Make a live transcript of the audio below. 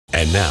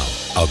And now,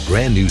 a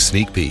brand new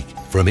sneak peek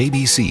from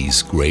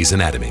ABC's Grey's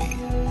Anatomy.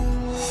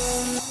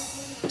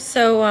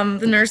 So,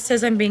 the nurse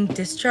says I'm being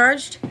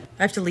discharged.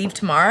 I have to leave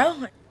tomorrow.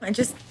 I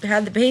just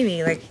had the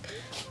baby, like,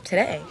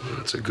 today.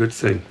 That's a good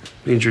thing.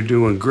 Means you're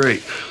doing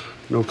great.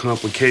 No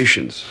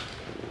complications.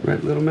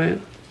 Right, little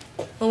man?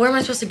 Well, where am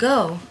I supposed to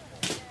go?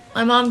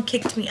 My mom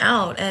kicked me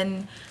out,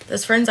 and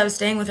those friends I was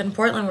staying with in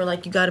Portland were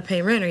like, you gotta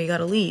pay rent or you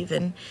gotta leave,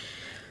 and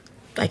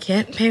I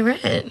can't pay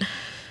rent.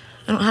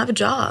 I don't have a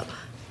job.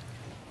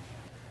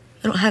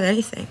 I don't have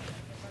anything.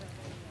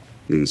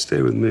 You can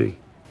stay with me.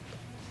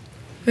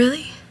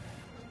 Really?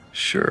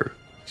 Sure.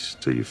 Just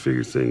till you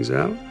figure things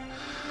out.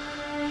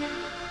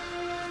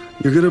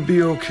 You're gonna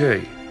be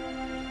okay.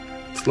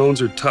 These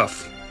loans are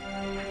tough.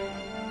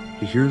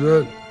 You hear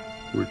that?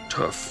 We're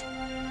tough.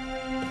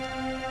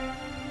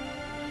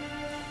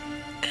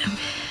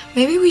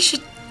 Maybe we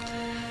should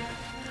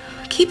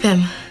keep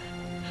him.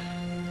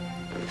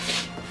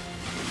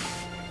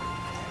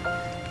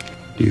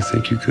 Do you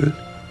think you could?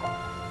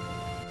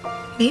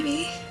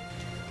 Maybe.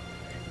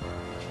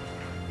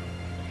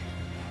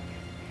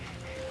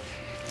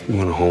 You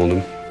want to hold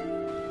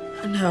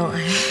him? No,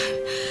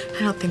 I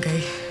don't think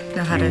I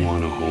know how to. You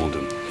want to hold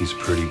him. He's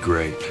pretty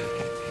great.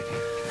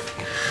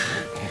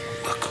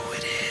 Look who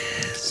it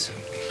is.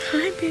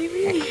 Hi,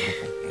 baby.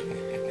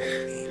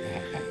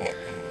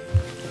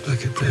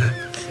 Look at that.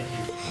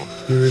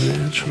 You're a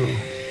natural.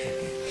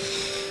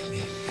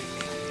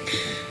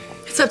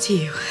 It's up to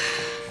you.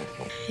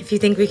 If you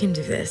think we can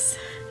do this,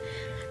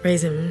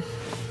 raise him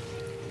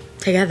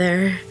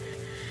together.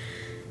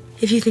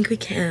 If you think we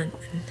can.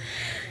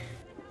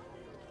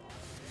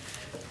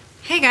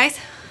 Hey guys,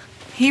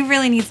 he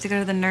really needs to go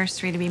to the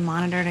nursery to be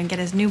monitored and get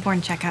his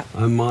newborn checkup.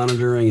 I'm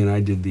monitoring and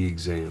I did the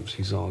exams.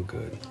 He's all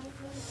good.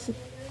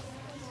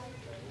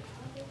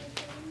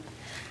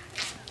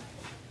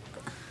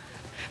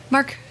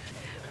 Mark,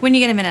 when you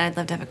get a minute, I'd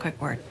love to have a quick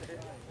word.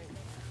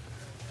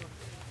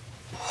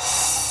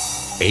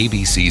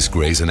 ABC's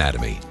Grey's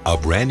Anatomy, a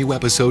brand new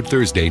episode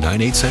Thursday,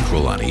 9/8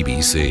 Central on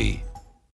ABC.